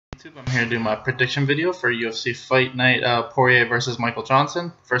YouTube. I'm here to do my prediction video for UFC Fight Night Poirier versus Michael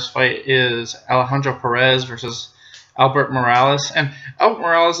Johnson. First fight is Alejandro Perez versus Albert Morales. And Albert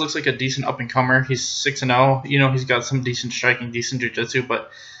Morales looks like a decent up-and-comer. He's 6-0. You know, he's got some decent striking, decent jiu-jitsu,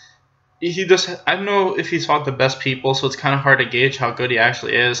 but I don't know if he's fought the best people, so it's kind of hard to gauge how good he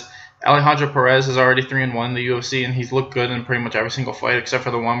actually is. Alejandro Perez is already 3-1 in the UFC, and he's looked good in pretty much every single fight except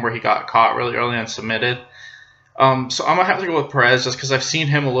for the one where he got caught really early and submitted. So I'm going to have to go with Perez just because I've seen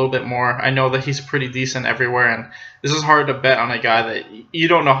him a little bit more. I know that he's pretty decent everywhere, and this is hard to bet on a guy that you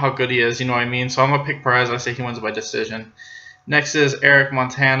don't know how good he is, you know what I mean? So I'm going to pick Perez. I say he wins by decision. Next is Eric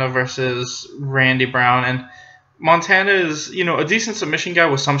Montana versus Randy Brown, and Montana is, you know, a decent submission guy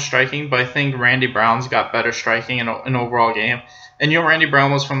with some striking, but I think Randy Brown's got better striking in an overall game. And, you know, Randy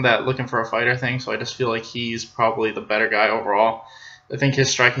Brown was from that looking for a fighter thing, so I just feel like he's probably the better guy overall. I think his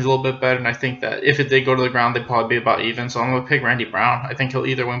striking's a little bit better, and I think that if it did go to the ground, they'd probably be about even. So I'm going to pick Randy Brown. I think he'll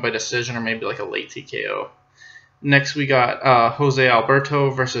either win by decision or maybe like a late TKO. Next, we got Jose Alberto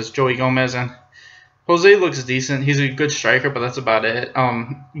versus Joey Gomez, and Jose looks decent. He's a good striker, but that's about it.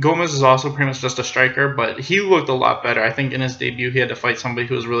 Gomez is also pretty much just a striker, but he looked a lot better. I think in his debut, he had to fight somebody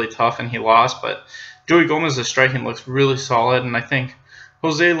who was really tough, and he lost. But Joey Gomez's striking looks really solid, and I think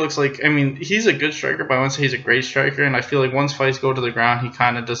Jose looks like, I mean, he's a good striker, but I wouldn't say he's a great striker. And I feel like once fights go to the ground, he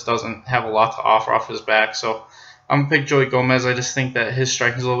kind of just doesn't have a lot to offer off his back. So I'm going to pick Joey Gomez. I just think that his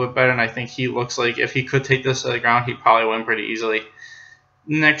striking is a little bit better, and I think he looks like if he could take this to the ground, he'd probably win pretty easily.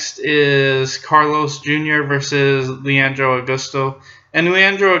 Next is Carlos Jr. versus Leandro Augusto. And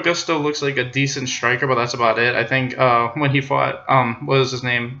Leandro Augusto looks like a decent striker, but that's about it. I think when he fought, what was his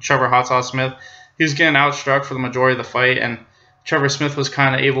name, Trevor Hot Sauce Smith, he was getting outstruck for the majority of the fight, and Trevor Smith was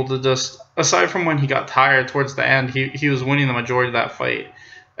kind of able to just, aside from when he got tired towards the end, he was winning the majority of that fight.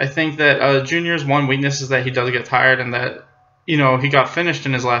 I think that Junior's one weakness is that he does get tired, and that, you know, he got finished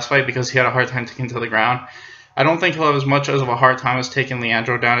in his last fight because he had a hard time taking to the ground. I don't think he'll have as much of a hard time as taking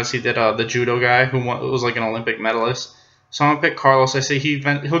Leandro down as he did the judo guy who was like an Olympic medalist. So I'm going to pick Carlos. I say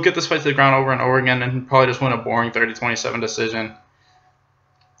he'll get this fight to the ground over and over again and probably just win a boring 30-27 decision.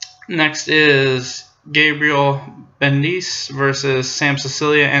 Next is Gabriel Benice versus Sam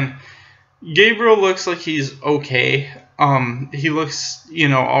Sicilia, and Gabriel looks like he's okay. He looks, you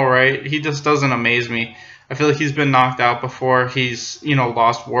know, all right. He just doesn't amaze me. I feel like he's been knocked out before. He's, you know,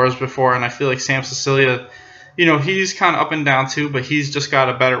 lost wars before, and I feel like Sam Sicilia, you know, he's kind of up and down too, but he's just got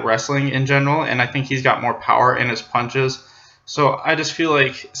a better wrestling in general, and I think he's got more power in his punches. So I just feel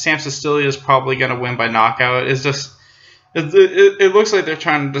like Sam Sicilia is probably going to win by knockout. It's just, it looks like they're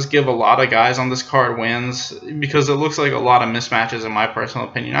trying to just give a lot of guys on this card wins because it looks like a lot of mismatches in my personal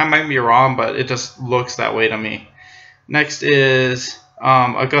opinion. I might be wrong, but it just looks that way to me. Next is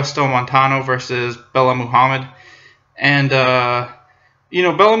Augusto Montano versus Bella Muhammad. And, you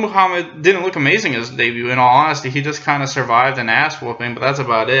know, Bella Muhammad didn't look amazing in his debut, in all honesty. He just kind of survived an ass whooping, but that's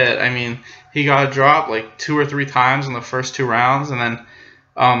about it. I mean, he got dropped like 2 or 3 times in the first 2 rounds, and then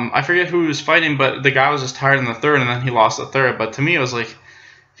I forget who he was fighting, but the guy was just tired in the third, and then he lost the third. But to me, it was like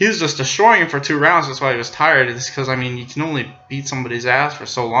he was just destroying him for 2 rounds. That's why he was tired. It's because, I mean, you can only beat somebody's ass for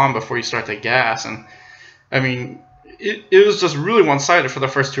so long before you start to gas. And, I mean, it was just really one-sided for the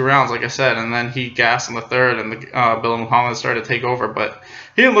first 2 rounds, like I said. And then he gassed in the third, and Bilal Muhammad started to take over. But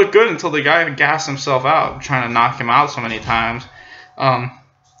he didn't look good until the guy gassed himself out, trying to knock him out so many times. And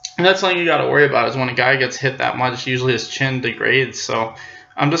that's something you got to worry about is when a guy gets hit that much, usually his chin degrades. So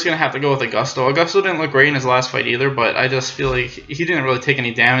I'm just going to have to go with Augusto. Augusto didn't look great in his last fight either, but I just feel like he didn't really take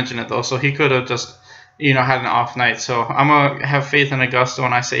any damage in it, though, so he could have just, you know, had an off night. So I'm going to have faith in Augusto,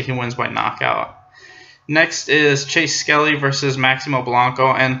 and I say he wins by knockout. Next is Chase Skelly versus Maximo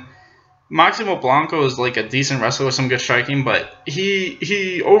Blanco, and Maximo Blanco is like a decent wrestler with some good striking, but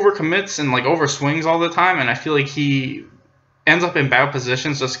he overcommits and like overswings all the time, and I feel like he ends up in bad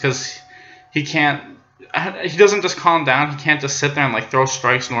positions just because he doesn't just calm down. He can't just sit there and like throw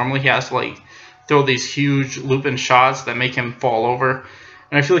strikes normally. He has to like throw these huge looping shots that make him fall over.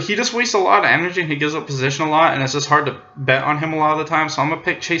 And I feel like he just wastes a lot of energy and he gives up position a lot, and it's just hard to bet on him a lot of the time. So I'm going to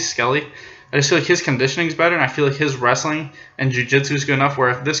pick Chase Skelly. I just feel like his conditioning is better, and I feel like his wrestling and jiu-jitsu is good enough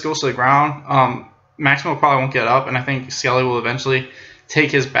where if this goes to the ground, Maximo probably won't get up, and I think Skelly will eventually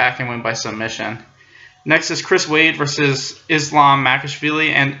take his back and win by submission. Next is Chris Wade versus Islam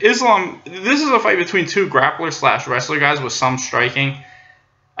Makashvili. And Islam, this is a fight between 2 grappler/wrestler guys with some striking.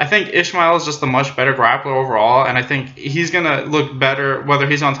 I think Ishmael is just a much better grappler overall, and I think he's going to look better whether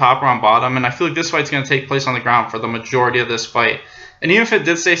he's on top or on bottom. And I feel like this fight's going to take place on the ground for the majority of this fight. And even if it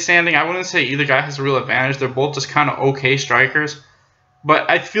did stay standing, I wouldn't say either guy has a real advantage. They're both just kind of okay strikers. But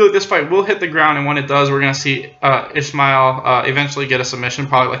I feel like this fight will hit the ground, and when it does, we're going to see Ismail eventually get a submission,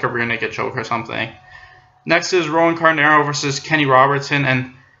 probably like a rear naked choke or something. Next is Rowan Carnero versus Kenny Robertson,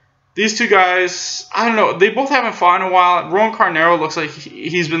 and these two guys, I don't know, they both haven't fought in a while. Rowan Carnero looks like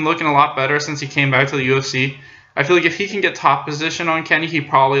he's been looking a lot better since he came back to the UFC. I feel like if he can get top position on Kenny, he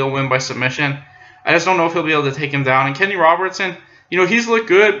probably will win by submission. I just don't know if he'll be able to take him down. And Kenny Robertson, you know, he's looked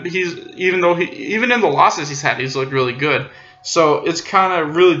good. Even in the losses he's had, he's looked really good. So it's kind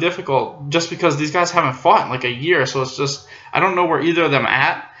of really difficult just because these guys haven't fought in like a year. So it's just, I don't know where either of them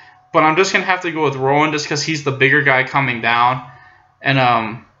at. But I'm just going to have to go with Rowan just because he's the bigger guy coming down. And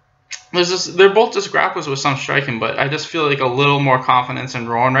they're both just grapplers with some striking, but I just feel like a little more confidence in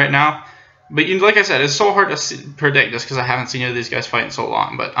Rowan right now. But like I said, it's so hard to predict just because I haven't seen either of these guys fight in so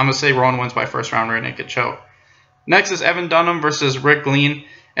long. But I'm going to say Rowan wins by first round rear naked choke. Next is Evan Dunham versus Rick Lean.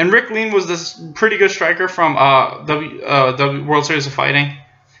 And Rick Lean was this pretty good striker from World Series of Fighting.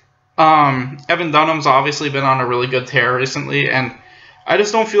 Evan Dunham's obviously been on a really good tear recently, and I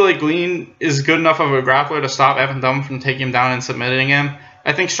just don't feel like Lean is good enough of a grappler to stop Evan Dunham from taking him down and submitting him.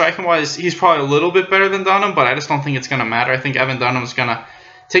 I think striking-wise, he's probably a little bit better than Dunham, but I just don't think it's going to matter. I think Evan Dunham's going to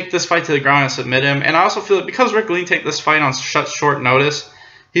take this fight to the ground and submit him. And I also feel like because Rick Lean take this fight on short notice,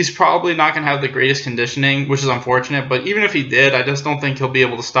 he's probably not going to have the greatest conditioning, which is unfortunate. But even if he did, I just don't think he'll be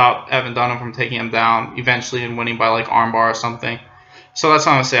able to stop Evan Dunham from taking him down eventually and winning by like armbar or something. So that's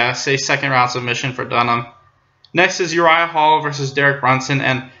what I'm going to say. I say second round submission for Dunham. Next is Uriah Hall versus Derek Brunson.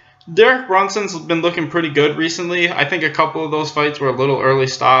 And Derek Brunson's been looking pretty good recently. I think a couple of those fights were a little early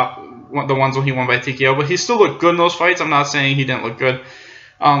stop, the ones when he won by TKO. But he still looked good in those fights. I'm not saying he didn't look good.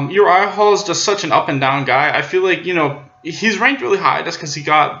 Uriah Hall is just such an up and down guy. I feel like, you know, he's ranked really high just because he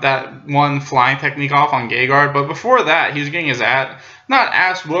got that one flying technique off on Gegard. But before that, he was getting his not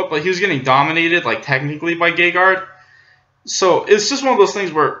ass whooped, but he was getting dominated, like, technically by Gegard. So it's just one of those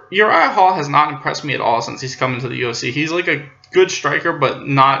things where Uriah Hall has not impressed me at all since he's come into the UFC. He's like a good striker, but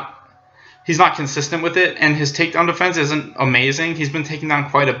he's not consistent with it. And his takedown defense isn't amazing. He's been taken down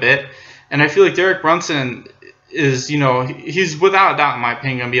quite a bit. And I feel like Derek Brunson is, you know, he's without a doubt, in my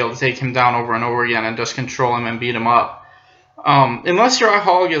opinion, going to be able to take him down over and over again and just control him and beat him up. Unless Uriah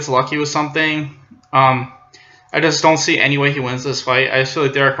Hall gets lucky with something, I just don't see any way he wins this fight. I just feel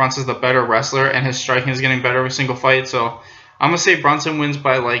like Derek Brunson's the better wrestler, and his striking is getting better every single fight. So I'm going to say Brunson wins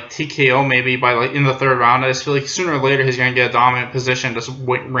by like TKO, maybe by like in the third round. I just feel like sooner or later he's going to get a dominant position, just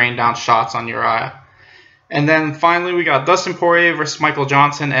rain down shots on Uriah. And then finally we got Dustin Poirier versus Michael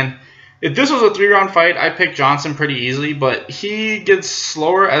Johnson. And if this was a 3-round fight, I picked Johnson pretty easily, but he gets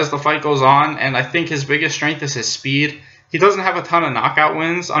slower as the fight goes on, and I think his biggest strength is his speed. He doesn't have a ton of knockout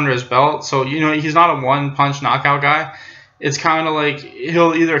wins under his belt, so, you know, he's not a one-punch knockout guy. It's kind of like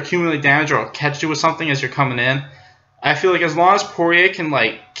he'll either accumulate damage or catch you with something as you're coming in. I feel like as long as Poirier can,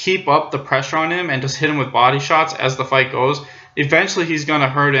 like, keep up the pressure on him and just hit him with body shots as the fight goes, eventually he's going to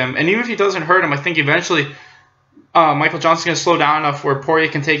hurt him. And even if he doesn't hurt him, I think eventually Michael Johnson's going to slow down enough where Poirier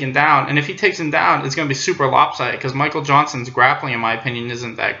can take him down. And if he takes him down, it's going to be super lopsided because Michael Johnson's grappling, in my opinion,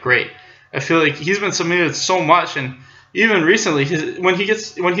 isn't that great. I feel like he's been submitted so much, and even recently, when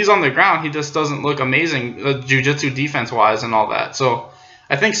he's on the ground, he just doesn't look amazing, jiu-jitsu defense-wise and all that. So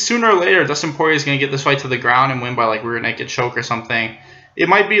I think sooner or later, Dustin Poirier is going to get this fight to the ground and win by like rear naked choke or something. It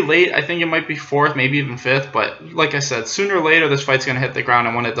might be late. I think it might be 4th, maybe even 5th. But like I said, sooner or later, this fight's going to hit the ground.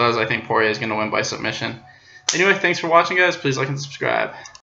 And when it does, I think Poirier is going to win by submission. Anyway, thanks for watching, guys. Please like and subscribe.